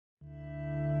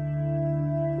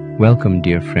Welcome,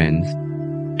 dear friends,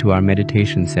 to our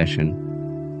meditation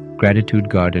session, Gratitude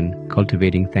Garden,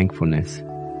 Cultivating Thankfulness.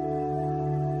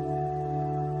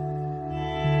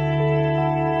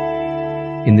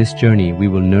 In this journey, we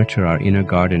will nurture our inner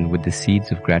garden with the seeds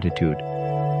of gratitude,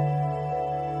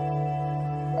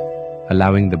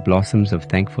 allowing the blossoms of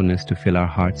thankfulness to fill our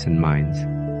hearts and minds.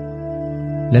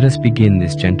 Let us begin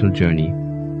this gentle journey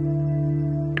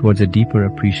towards a deeper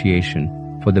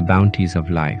appreciation for the bounties of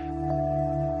life.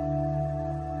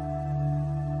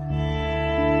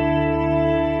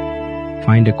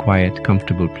 Find a quiet,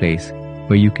 comfortable place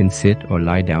where you can sit or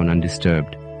lie down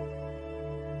undisturbed.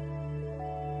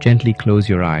 Gently close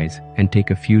your eyes and take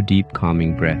a few deep,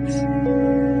 calming breaths.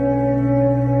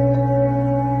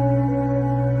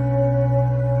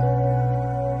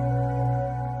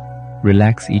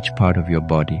 Relax each part of your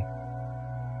body,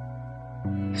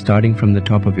 starting from the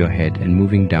top of your head and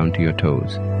moving down to your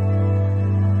toes.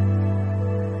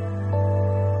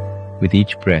 With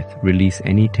each breath, release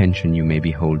any tension you may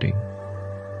be holding.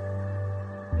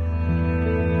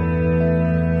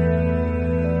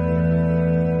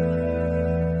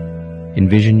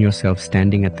 Envision yourself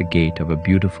standing at the gate of a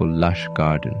beautiful, lush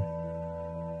garden.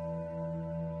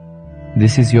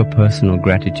 This is your personal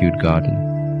gratitude garden,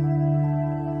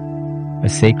 a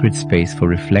sacred space for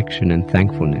reflection and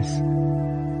thankfulness.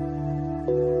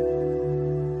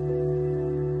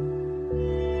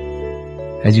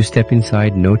 As you step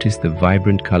inside, notice the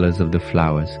vibrant colors of the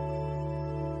flowers,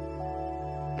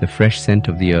 the fresh scent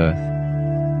of the earth,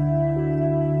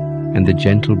 and the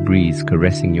gentle breeze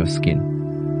caressing your skin.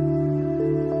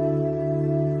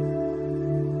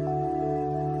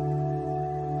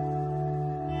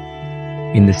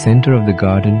 In the center of the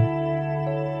garden,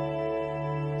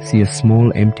 see a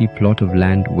small empty plot of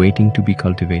land waiting to be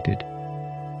cultivated.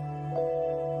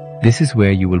 This is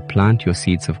where you will plant your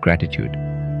seeds of gratitude.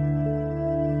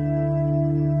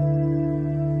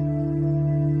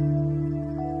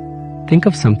 Think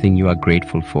of something you are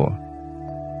grateful for.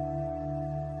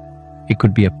 It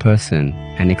could be a person,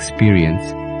 an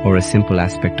experience, or a simple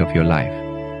aspect of your life.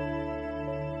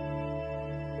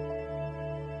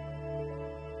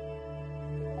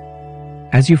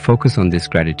 As you focus on this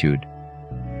gratitude,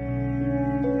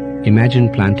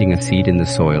 imagine planting a seed in the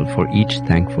soil for each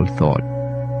thankful thought.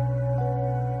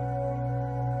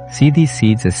 See these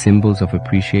seeds as symbols of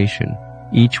appreciation,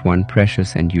 each one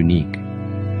precious and unique.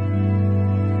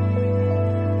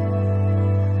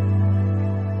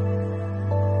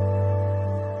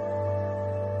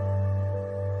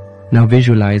 Now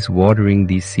visualize watering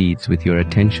these seeds with your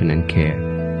attention and care.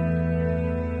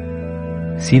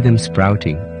 See them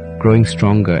sprouting, growing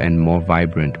stronger and more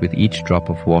vibrant with each drop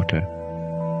of water.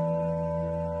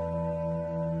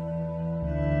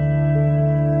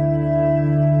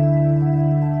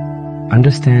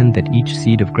 Understand that each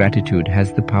seed of gratitude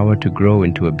has the power to grow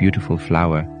into a beautiful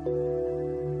flower,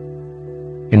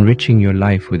 enriching your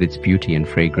life with its beauty and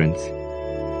fragrance.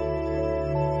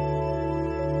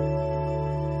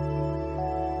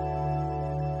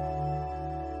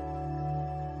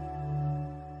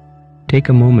 Take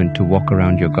a moment to walk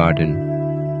around your garden.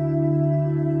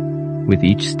 With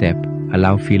each step,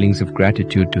 allow feelings of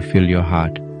gratitude to fill your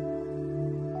heart.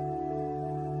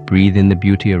 Breathe in the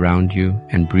beauty around you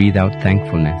and breathe out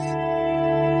thankfulness.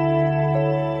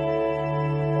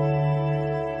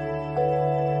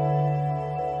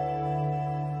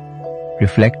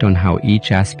 Reflect on how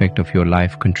each aspect of your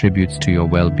life contributes to your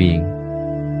well-being.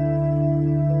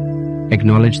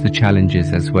 Acknowledge the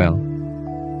challenges as well,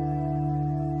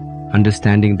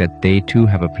 understanding that they too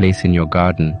have a place in your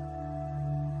garden,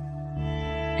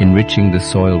 enriching the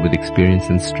soil with experience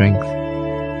and strength.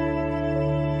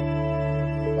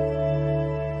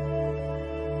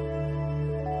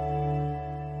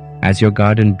 As your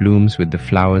garden blooms with the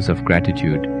flowers of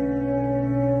gratitude,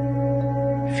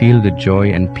 feel the joy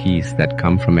and peace that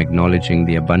come from acknowledging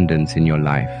the abundance in your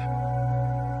life.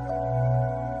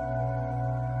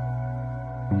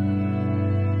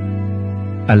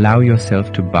 Allow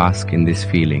yourself to bask in this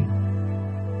feeling,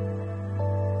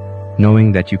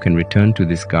 knowing that you can return to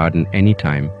this garden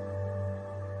anytime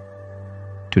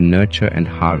to nurture and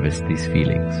harvest these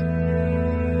feelings.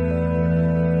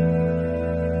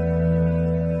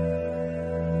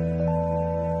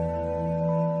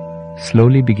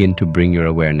 Slowly begin to bring your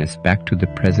awareness back to the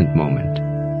present moment.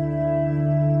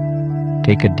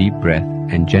 Take a deep breath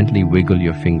and gently wiggle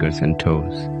your fingers and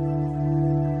toes.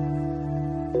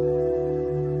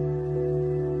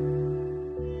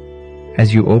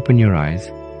 As you open your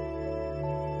eyes,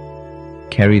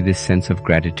 carry this sense of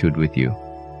gratitude with you.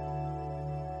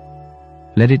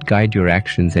 Let it guide your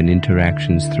actions and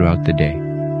interactions throughout the day.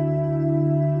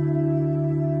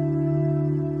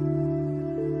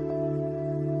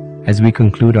 As we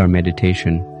conclude our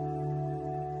meditation,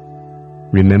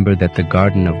 remember that the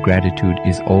garden of gratitude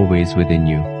is always within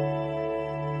you,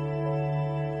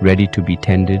 ready to be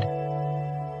tended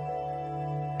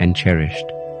and cherished.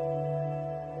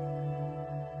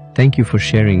 Thank you for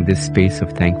sharing this space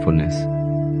of thankfulness.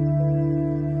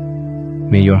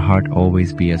 May your heart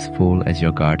always be as full as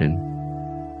your garden.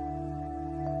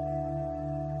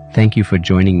 Thank you for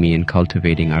joining me in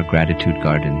cultivating our gratitude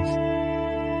gardens.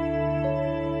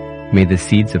 May the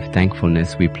seeds of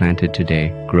thankfulness we planted today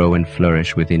grow and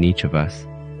flourish within each of us,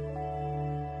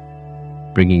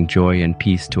 bringing joy and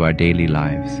peace to our daily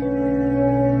lives.